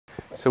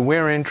So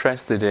we're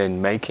interested in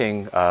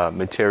making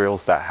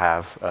materials that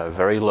have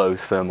very low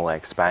thermal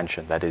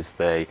expansion. That is,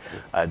 they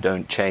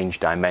don't change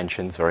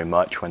dimensions very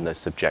much when they're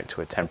subject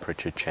to a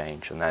temperature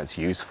change. And that's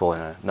useful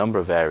in a number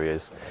of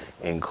areas,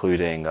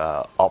 including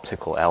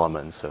optical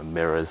elements, so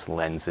mirrors,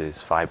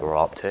 lenses, fiber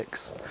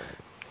optics.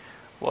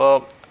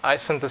 Well, I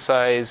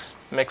synthesize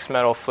mixed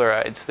metal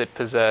fluorides that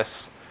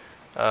possess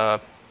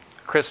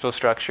crystal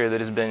structure that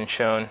has been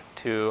shown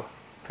to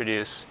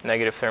produce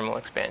negative thermal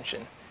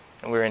expansion.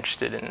 And we're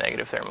interested in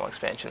negative thermal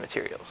expansion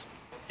materials.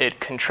 It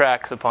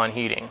contracts upon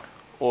heating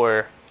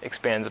or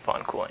expands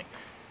upon cooling.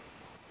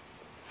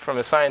 From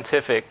a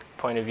scientific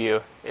point of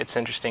view, it's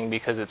interesting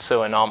because it's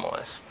so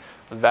anomalous.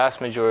 The vast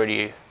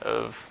majority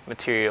of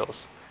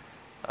materials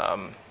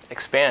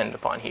expand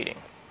upon heating.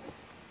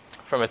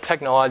 From a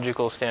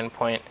technological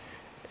standpoint,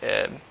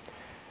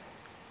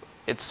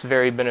 it's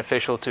very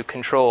beneficial to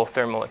control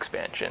thermal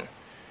expansion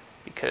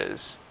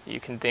because you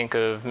can think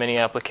of many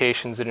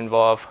applications that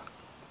involve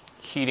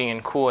heating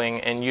and cooling,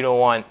 and you don't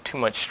want too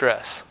much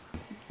stress.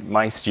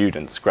 My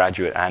students,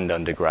 graduate and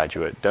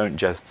undergraduate, don't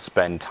just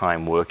spend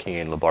time working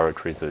in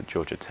laboratories at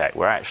Georgia Tech.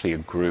 We're actually a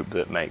group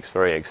that makes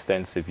very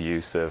extensive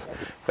use of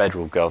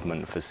federal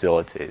government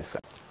facilities.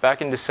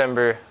 Back in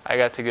December, I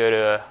got to go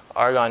to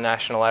Argonne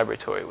National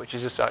Laboratory, which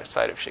is just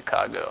outside of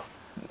Chicago.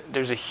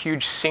 There's a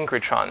huge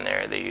synchrotron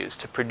there they use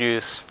to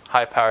produce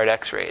high-powered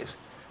X-rays,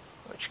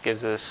 which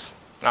gives us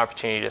an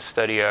opportunity to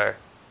study our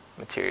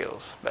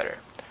materials better.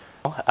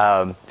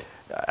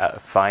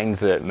 Find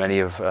that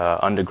many of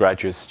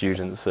undergraduate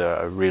students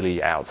are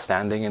really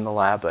outstanding in the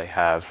lab. They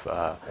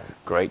have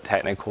great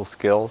technical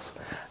skills,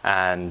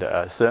 and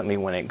certainly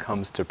when it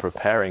comes to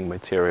preparing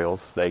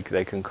materials, they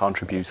can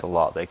contribute a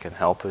lot. They can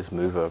help us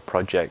move a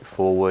project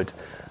forward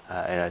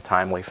in a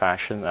timely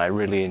fashion. I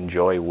really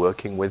enjoy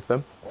working with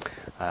them.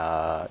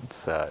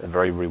 It's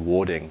very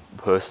rewarding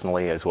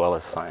personally as well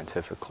as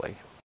scientifically.